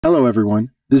Hello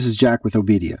everyone, this is Jack with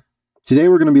Obedia. Today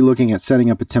we're going to be looking at setting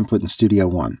up a template in Studio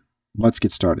One. Let's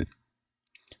get started.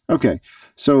 Okay,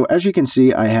 so as you can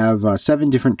see, I have 7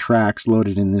 different tracks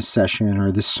loaded in this session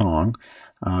or this song.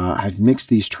 I've mixed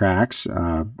these tracks.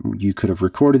 You could have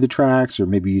recorded the tracks, or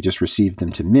maybe you just received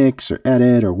them to mix or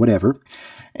edit or whatever.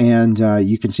 And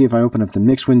you can see if I open up the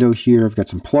mix window here, I've got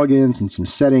some plugins and some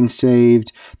settings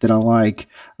saved that I like.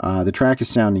 The track is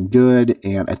sounding good,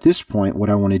 and at this point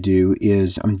what I want to do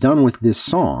is I'm done with this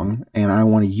song and I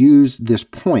want to use this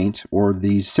point or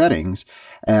these settings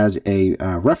as a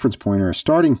reference point or a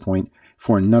starting point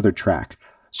for another track.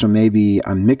 So maybe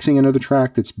I'm mixing another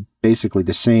track that's basically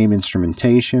the same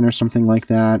instrumentation or something like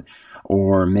that.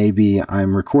 Or maybe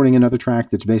I'm recording another track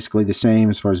that's basically the same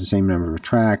as far as the same number of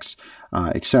tracks,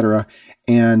 etc.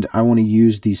 And I want to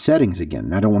use these settings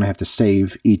again. I don't want to have to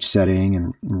save each setting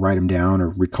and write them down or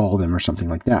recall them or something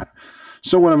like that.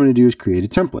 So what I'm going to do is create a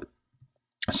template.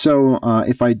 So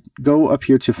if I go up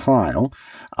here to File,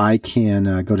 I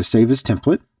can go to Save as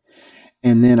Template.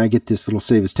 And then I get this little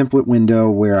Save as Template window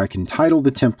where I can title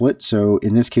the template. So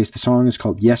in this case, the song is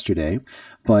called Yesterday,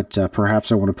 but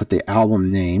perhaps I want to put the album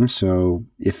name. So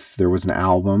if there was an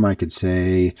album, I could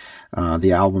say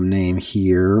the album name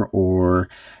here, or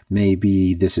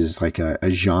maybe this is like a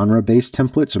genre-based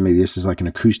template. So maybe this is like an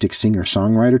acoustic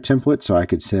singer-songwriter template. So I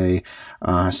could say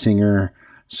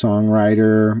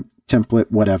singer-songwriter template,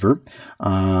 whatever.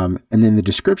 And then the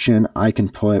description, I can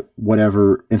put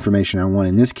whatever information I want.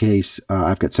 In this case,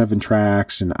 I've got 7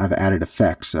 tracks and I've added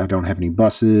effects. I don't have any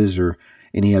buses or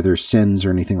any other sends or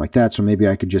anything like that. So maybe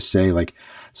I could just say like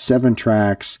 7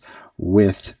 tracks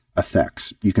with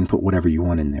effects. You can put whatever you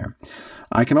want in there.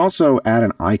 I can also add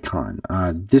an icon.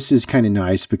 This is kind of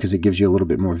nice because it gives you a little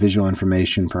bit more visual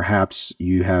information. Perhaps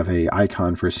you have an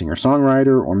icon for a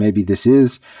singer-songwriter, or maybe this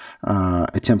is a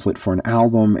template for an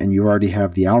album and you already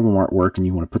have the album artwork and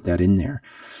you want to put that in there.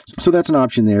 So that's an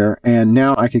option there. And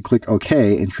now I could click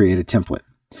OK and create a template.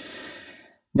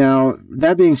 Now,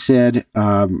 that being said,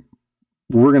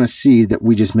 we're going to see that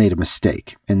we just made a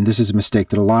mistake. And this is a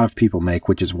mistake that a lot of people make,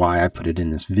 which is why I put it in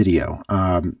this video.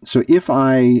 So if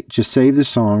I just save this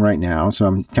song right now, so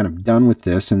I'm kind of done with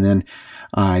this, and then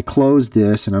I close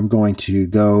this and I'm going to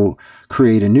go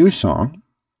create a new song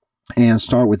and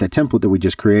start with that template that we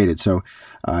just created. So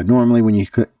normally when you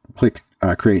click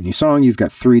create new song, you've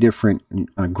got 3 different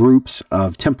groups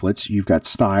of templates. You've got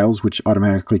styles, which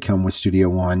automatically come with Studio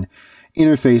One.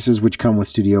 Interfaces, which come with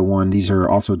Studio One. These are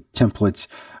also templates.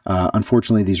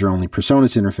 Unfortunately, these are only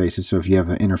PreSonus interfaces. So if you have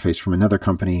an interface from another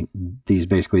company, these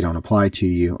basically don't apply to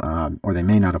you, or they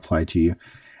may not apply to you.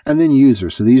 And then user.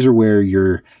 So these are where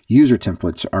your user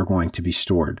templates are going to be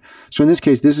stored. So in this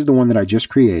case, this is the one that I just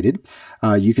created.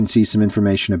 You can see some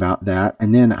information about that.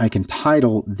 And then I can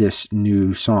title this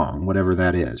new song, whatever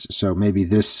that is. So maybe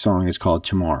this song is called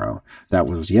Tomorrow. That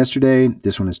was yesterday.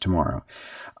 This one is tomorrow.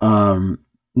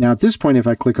 Now at this point, if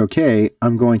I click OK,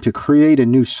 I'm going to create a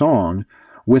new song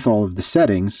with all of the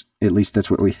settings, at least that's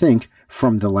what we think,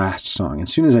 from the last song. And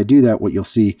as soon as I do that, what you'll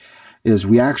see is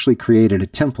we actually created a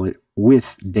template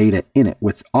with data in it,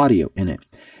 with audio in it.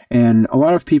 And a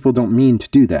lot of people don't mean to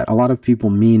do that. A lot of people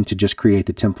mean to just create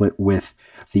the template with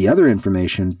the other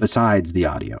information besides the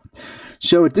audio.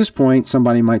 So at this point,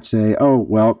 somebody might say, oh,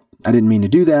 well, I didn't mean to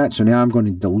do that. So now I'm going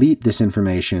to delete this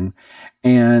information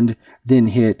and then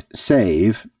hit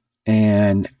save.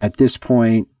 And at this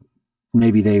point,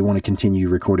 maybe they want to continue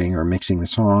recording or mixing the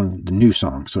song, the new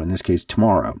song. So in this case,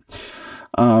 Tomorrow.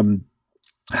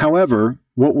 However,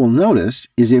 what we'll notice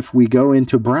is if we go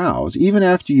into browse, even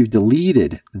after you've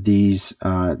deleted these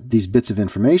bits of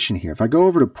information here, if I go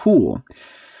over to pool,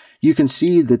 you can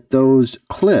see that those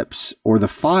clips or the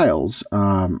files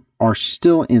are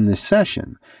still in this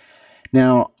session.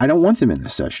 Now, I don't want them in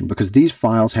this session because these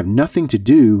files have nothing to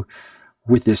do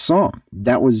with this song.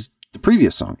 That was the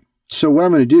previous song. So what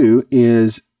I'm going to do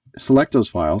is select those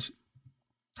files,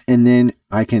 and then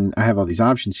I have all these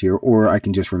options here, or I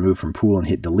can just remove from pool and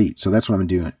hit delete. So that's what I'm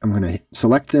doing. I'm going to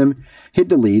select them, hit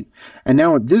delete, and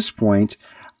now at this point,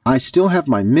 I still have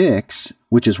my mix,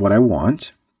 which is what I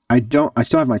want. I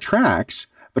still have my tracks,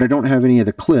 but I don't have any of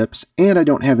the clips, and I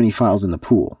don't have any files in the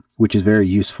pool, which is very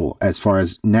useful as far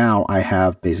as now I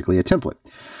have basically a template.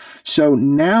 So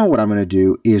now what I'm going to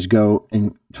do is go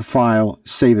into File,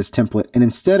 Save as Template, and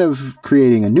instead of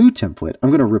creating a new template, I'm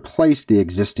going to replace the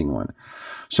existing one.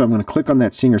 So I'm going to click on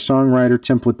that singer-songwriter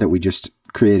template that we just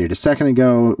created a second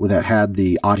ago that had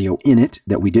the audio in it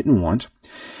that we didn't want.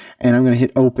 And I'm going to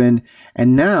hit Open,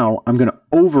 and now I'm going to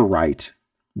overwrite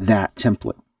that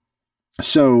template.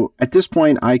 So at this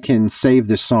point, I can save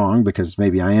this song because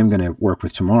maybe I am going to work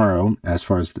with tomorrow as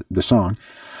far as the song.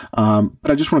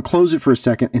 But I just want to close it for a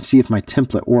second and see if my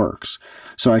template works.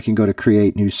 So I can go to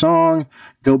create new song,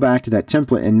 go back to that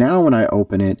template. And now when I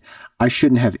open it, I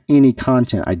shouldn't have any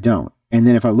content. I don't. And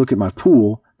then if I look at my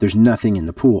pool, there's nothing in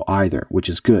the pool either, which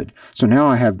is good. So now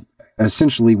I have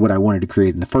essentially what I wanted to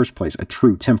create in the first place, a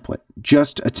true template.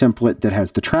 Just a template that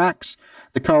has the tracks,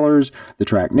 the colors, the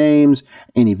track names,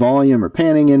 any volume or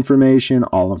panning information,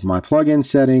 all of my plugin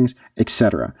settings,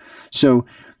 etc. So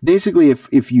basically,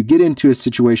 if you get into a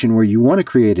situation where you want to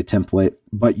create a template,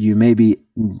 but you maybe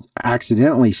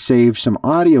accidentally save some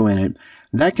audio in it,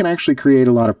 that can actually create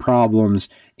a lot of problems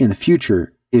in the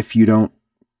future if you don't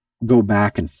go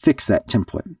back and fix that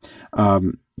template.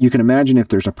 You can imagine if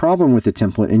there's a problem with the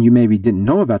template and you maybe didn't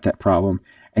know about that problem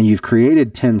and you've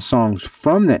created 10 songs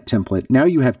from that template, now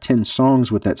you have 10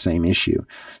 songs with that same issue.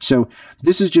 So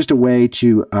this is just a way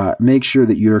to make sure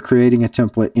that you're creating a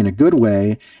template in a good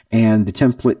way and the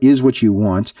template is what you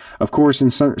want. Of course,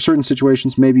 in certain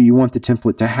situations, maybe you want the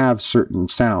template to have certain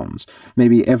sounds.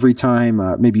 Maybe every time,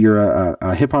 maybe you're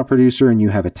a hip-hop producer and you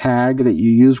have a tag that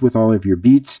you use with all of your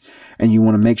beats and you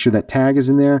want to make sure that tag is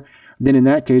in there. Then in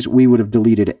that case, we would have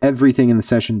deleted everything in the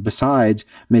session besides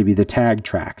maybe the tag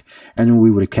track, and then we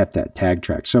would have kept that tag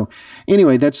track. So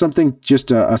anyway, that's something,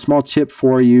 just a small tip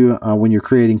for you when you're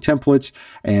creating templates,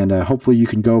 and hopefully you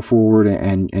can go forward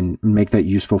and make that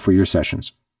useful for your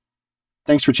sessions.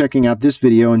 Thanks for checking out this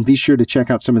video, and be sure to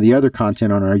check out some of the other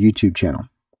content on our YouTube channel.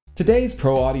 Today's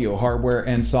pro audio hardware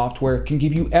and software can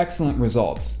give you excellent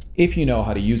results if you know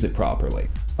how to use it properly.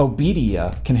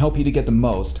 Obedia can help you to get the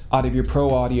most out of your pro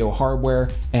audio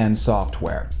hardware and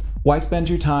software. Why spend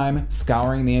your time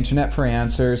scouring the internet for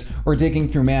answers or digging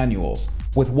through manuals?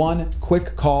 With one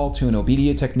quick call to an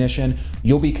Obedia technician,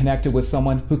 you'll be connected with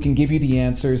someone who can give you the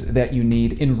answers that you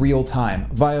need in real time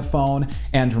via phone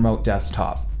and remote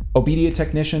desktop. Obedia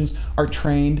technicians are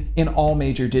trained in all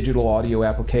major digital audio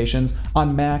applications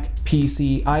on Mac,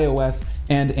 PC, iOS,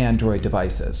 and Android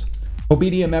devices.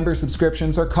 Obedia member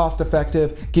subscriptions are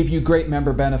cost-effective, give you great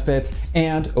member benefits,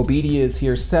 and Obedia is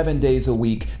here 7 days a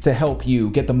week to help you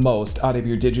get the most out of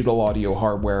your digital audio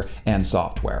hardware and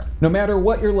software. No matter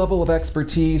what your level of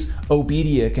expertise,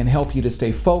 Obedia can help you to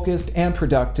stay focused and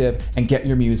productive and get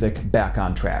your music back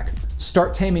on track.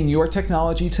 Start taming your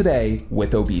technology today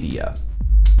with Obedia.